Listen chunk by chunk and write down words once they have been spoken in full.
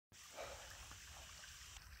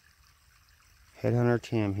Headhunter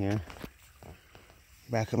Tim here.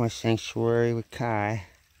 Back at my sanctuary with Kai.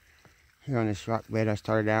 Here on this rock bed I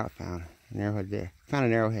started out, found an arrowhead there. Found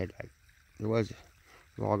an arrowhead, like there was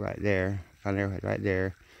a log right there. Found an arrowhead right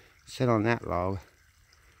there. Sit on that log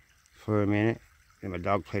for a minute. Then my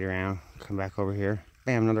dog played around. Come back over here.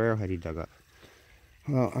 Bam, another arrowhead he dug up.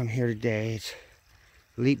 Well, I'm here today. It's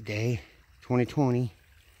Leap Day 2020.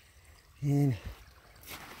 And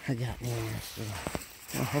I got one. So,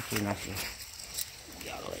 well, hopefully nothing.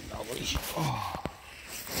 Got a little dog leash. Oh.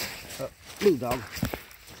 Blue dog.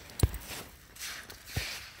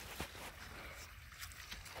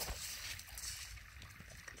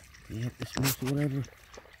 Yep, it's most of whatever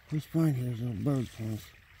we find here is little bird points.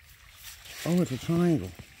 Oh, it's a triangle.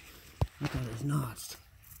 I thought it was knots.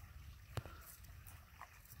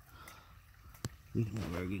 This is not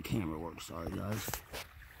very good camera work, sorry guys.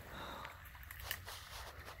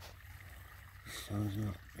 Sun's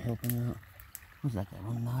not helping out. What's that, got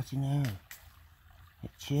one notch in there? A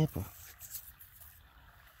chip or...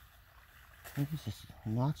 I think it's just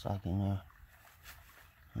knots like in there.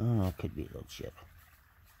 I don't know, it could be a little chip.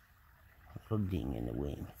 A little ding in the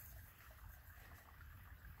wing.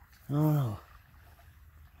 I don't know.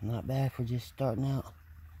 Not bad for just starting out.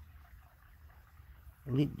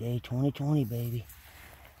 Leap Day 2020, baby.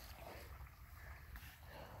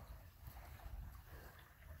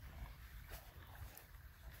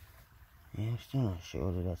 Yeah, I'm still not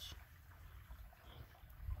sure that that's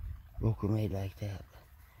vocal made like that.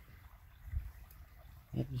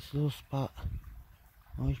 Yep, this little spot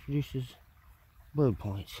always produces bird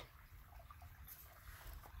points.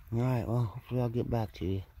 Alright, well, hopefully I'll get back to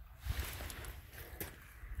you.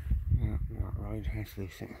 No, not really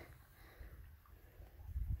translucent.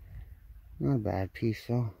 Not a bad piece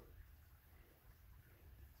though.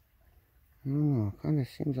 I don't know, kind of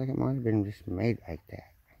seems like it might have been just made like that.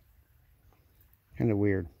 Kind of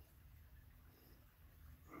weird.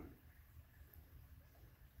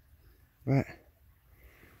 But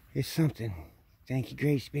it's something. Thank you,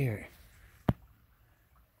 Great Spirit.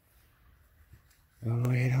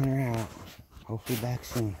 Arrowhead Hunter out. Hopefully back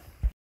soon.